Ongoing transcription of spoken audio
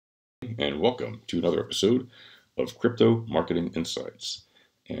And welcome to another episode of Crypto Marketing Insights.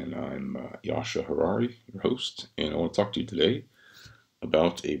 And I'm Yasha Harari, your host, and I want to talk to you today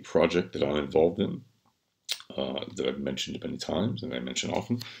about a project that I'm involved in that I've mentioned many times and I mention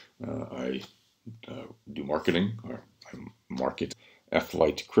often. I do marketing, or I market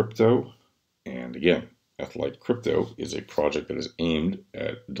EthLyte Crypto. And again, EthLyte Crypto is a project that is aimed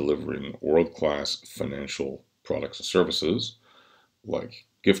at delivering world-class financial products and services like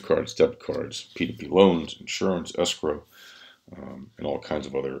gift cards, debit cards, P2P loans, insurance, escrow, and all kinds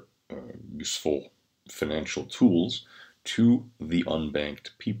of other useful financial tools to the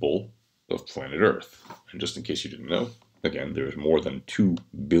unbanked people of planet Earth. And just in case you didn't know, again, there's more than 2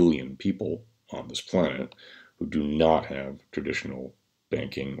 billion people on this planet who do not have traditional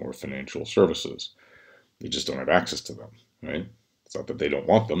banking or financial services. They just don't have access to them, right? It's not that they don't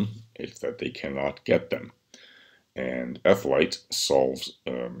want them, it's that they cannot get them. And EthLyte solves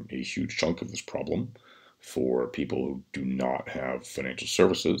a huge chunk of this problem for people who do not have financial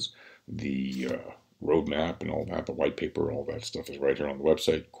services. The roadmap and all that, the white paper, all that stuff is right here on the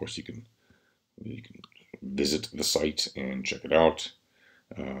website. Of course, you can visit the site and check it out.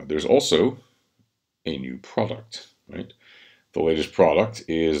 There's also a new product, right? The latest product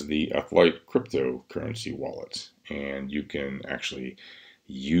is the EthLyte cryptocurrency wallet, and you can actually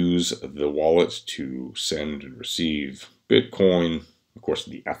use the wallet to send and receive Bitcoin, of course,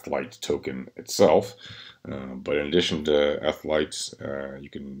 the EthLyte token itself. But in addition to EthLyte, you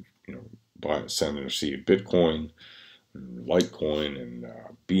can send and receive Bitcoin, and Litecoin, and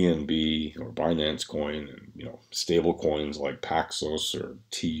BNB or Binance Coin, and stable coins like Paxos or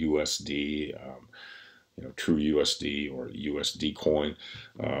TUSD. True USD or USD coin.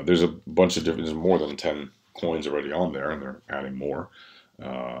 There's a bunch of different, there's more than 10 coins already on there, and they're adding more.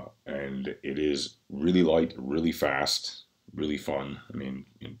 And it is really light, really fast, really fun. I mean,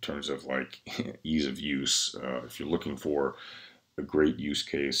 in terms of like ease of use, if you're looking for a great use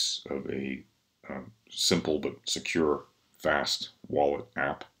case of a simple but secure, fast wallet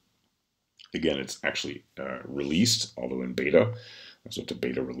app, again, it's actually released, although in beta, so it's a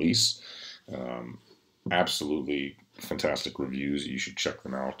beta release. Absolutely fantastic reviews. You should check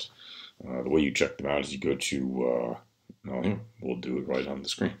them out. The way you check them out is you go to, here, we'll do it right on the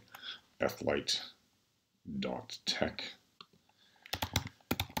screen,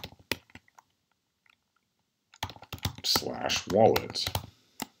 EthLyte.tech/wallet.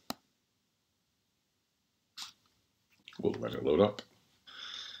 We'll let it load up.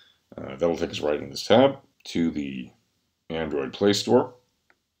 That'll take us right in this tab to the Android Play Store.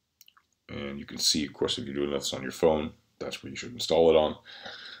 And you can see, of course, if you're doing this on your phone, that's where you should install it on.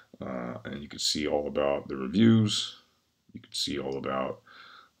 And you can see all about the reviews. You can see all about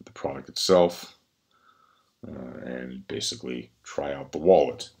the product itself. And basically try out the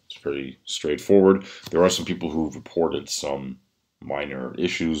wallet. It's very straightforward. There are some people who've reported some minor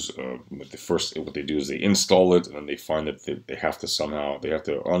issues. What they do is they install it, and then they find that they have to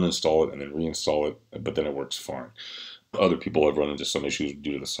uninstall it and then reinstall it, but then it works fine. Other people have run into some issues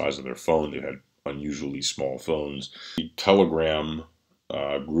due to the size of their phone. They've had unusually small phones. The Telegram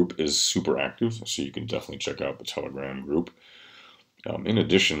group is super active, so you can definitely check out the Telegram group. In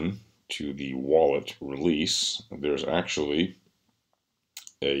addition to the wallet release, there's actually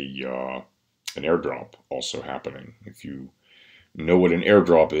an airdrop also happening. If you know what an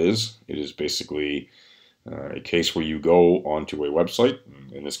airdrop is, it is basically a case where you go onto a website.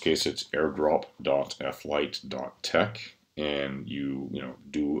 In this case, it's airdrop.ethlyte.tech, and you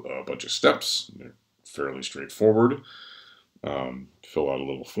do a bunch of steps. They're fairly straightforward. Fill out a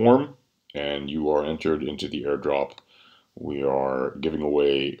little form, and you are entered into the airdrop. We are giving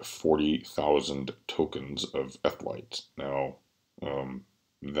away 40,000 tokens of EthLyte. Now,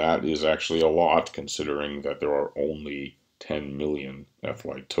 that is actually a lot, considering that there are only 10 million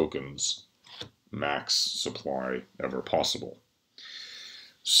EthLyte tokens max supply ever possible.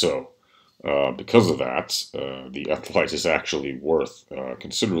 So, because of that, the EthLyte is actually worth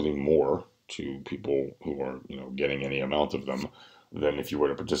considerably more to people who are getting any amount of them than if you were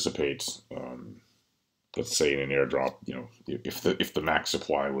to participate. Let's say in an airdrop, if the max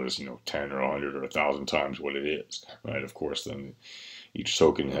supply was 10 or 100 or 1,000 times what it is, right? Of course, then each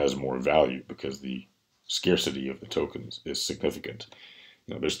token has more value because the scarcity of the tokens is significant.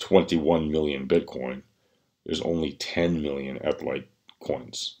 There's 21 million Bitcoin. There's only 10 million EthLyte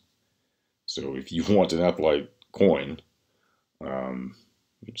coins. So if you want an EthLyte coin,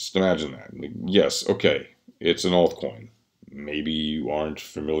 just imagine that. Yes, okay, it's an altcoin. Maybe you aren't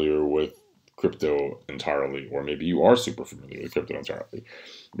familiar with crypto entirely, or maybe you are super familiar with crypto entirely.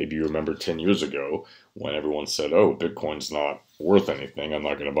 Maybe you remember 10 years ago when everyone said, oh, Bitcoin's not worth anything, I'm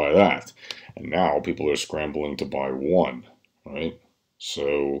not going to buy that. And now people are scrambling to buy one, right?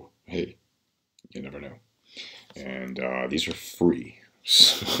 So, hey, you never know. And these are free.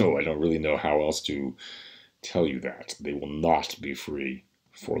 So I don't really know how else to tell you that. They will not be free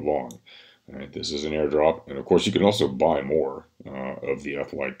for long. Right, this is an airdrop, and of course you can also buy more of the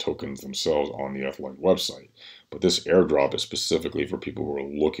EthLyte tokens themselves on the EthLyte website. But this airdrop is specifically for people who are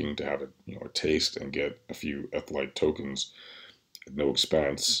looking to have a taste and get a few EthLyte tokens at no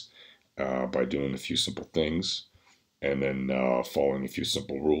expense by doing a few simple things, and then following a few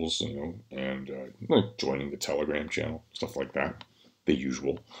simple rules, and like joining the Telegram channel, stuff like that, the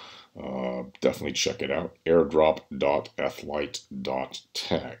usual. Definitely check it out.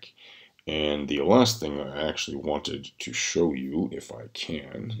 Airdrop.ethlyte.tech. And the last thing that I actually wanted to show you, if I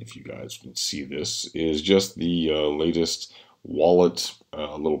can, if you guys can see this, is just the latest wallet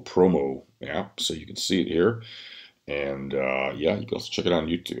little promo app. So you can see it here. And yeah, you can also check it out on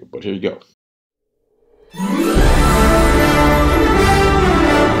YouTube. But here you go.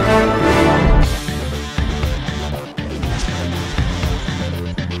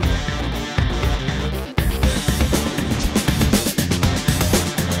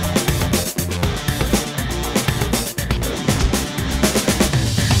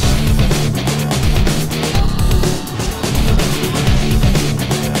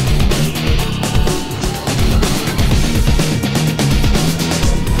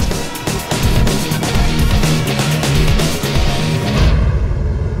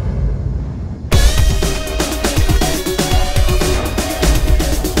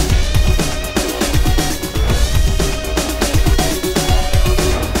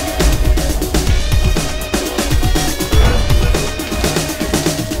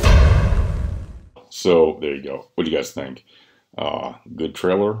 So there you go. What do you guys think? Good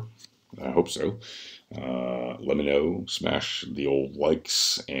trailer? I hope so. Let me know. Smash the old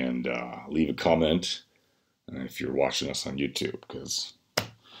likes and leave a comment if you're watching us on YouTube, because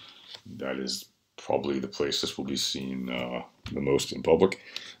that is probably the place this will be seen the most in public.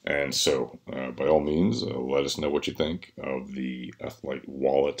 And so, by all means, let us know what you think of the EthLyte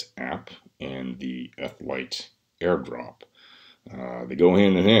Wallet app and the EthLyte Airdrop. They go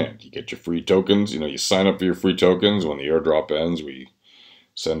hand in hand. You get your free tokens. You sign up for your free tokens. When the airdrop ends, we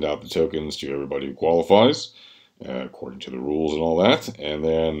send out the tokens to everybody who qualifies, according to the rules and all that. And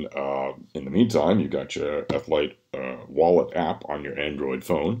then, in the meantime, you got your EthLyte wallet app on your Android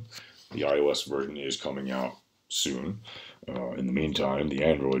phone. The iOS version is coming out soon. In the meantime, the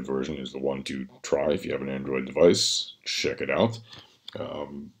Android version is the one to try. If you have an Android device, check it out.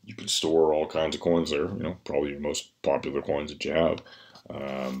 You can store all kinds of coins there, probably your most popular coins that you have,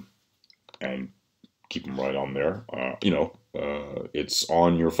 and keep them right on there. It's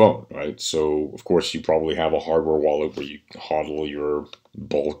on your phone, right? So, of course, you probably have a hardware wallet where you hodl your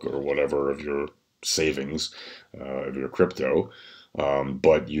bulk or whatever of your savings, of your crypto.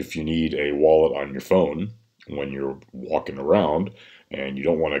 But if you need a wallet on your phone when you're walking around and you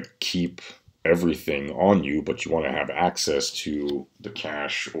don't want to keep everything on you, but you want to have access to the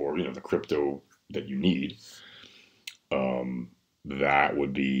cash or the crypto that you need, that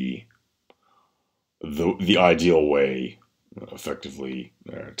would be the ideal way, effectively,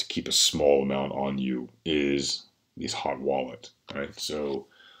 to keep a small amount on you is this hot wallet, right? So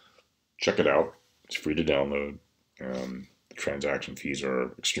check it out. It's free to download. The transaction fees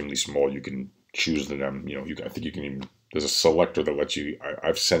are extremely small. You can choose them. I think you can even. There's a selector that lets you.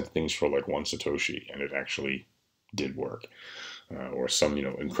 I've sent things for like 1 Satoshi, and it actually did work, or some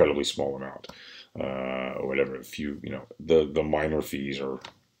incredibly small amount, or whatever. If the minor fees are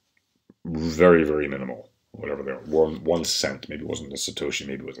very, very minimal. Whatever they are, 1 cent. Maybe it wasn't a Satoshi.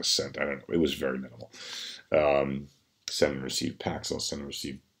 Maybe it was a cent. I don't know. It was very minimal. Send and receive Paxos, send and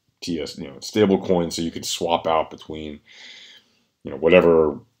receive TS. Stable coins, so you could swap out between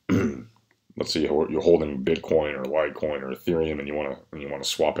whatever. Let's say you're holding Bitcoin or Litecoin or Ethereum, and you want to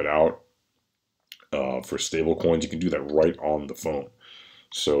swap it out for stable coins. You can do that right on the phone.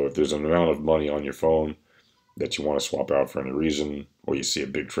 So if there's an amount of money on your phone that you want to swap out for any reason, or you see a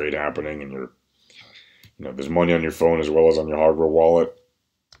big trade happening, and there's money on your phone as well as on your hardware wallet,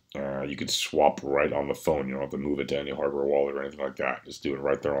 you could swap right on the phone. You don't have to move it to any hardware wallet or anything like that. Just do it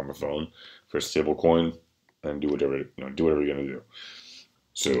right there on the phone for a stable coin, and do whatever you're gonna do.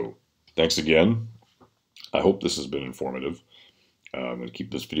 So. Thanks again. I hope this has been informative. I'm going to keep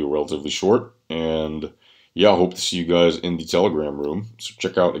this video relatively short. And yeah, I hope to see you guys in the Telegram room. So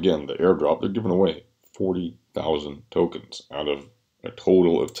check out, again, the airdrop. They're giving away 40,000 tokens out of a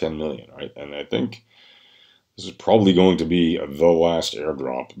total of 10 million, right? And I think this is probably going to be the last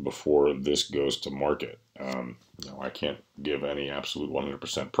airdrop before this goes to market. I can't give any absolute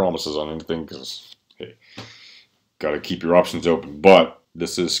 100% promises on anything because, hey, got to keep your options open. But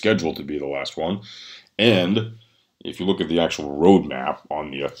this is scheduled to be the last one. And if you look at the actual roadmap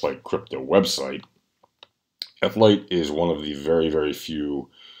on the EthLyte Crypto website, EthLyte is one of the very, very few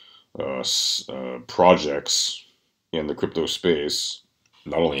projects in the crypto space.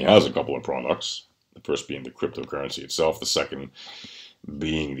 Not only has a couple of products, the first being the cryptocurrency itself, the second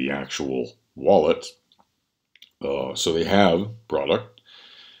being the actual wallet. So they have product,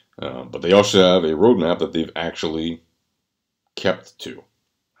 but they also have a roadmap that they've actually kept to.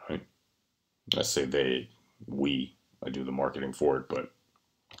 Right? I say I do the marketing for it, but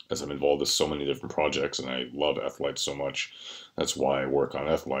as I'm involved with so many different projects and I love EthLyte so much, that's why I work on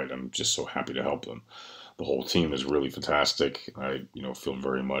EthLyte. I'm just so happy to help them. The whole team is really fantastic. I, feel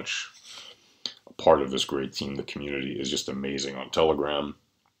very much a part of this great team. The community is just amazing on Telegram.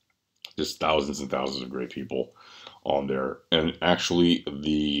 Just thousands and thousands of great people on there. And actually,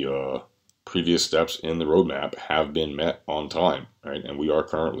 the previous steps in the roadmap have been met on time, right? And we are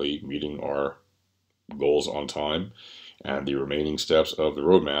currently meeting our goals on time. And the remaining steps of the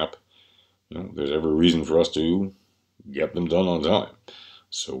roadmap, there's every reason for us to get them done on time.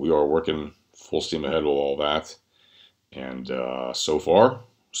 So we are working full steam ahead with all that. And so far,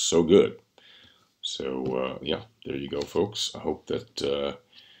 so good. So, yeah, there you go, folks. I hope that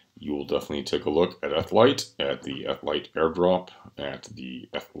you will definitely take a look at EthLyte, at the EthLyte Airdrop, at the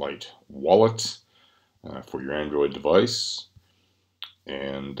EthLyte wallet for your Android device.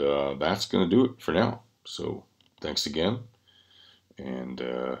 And that's going to do it for now. So thanks again. And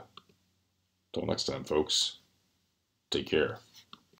until next time, folks, take care.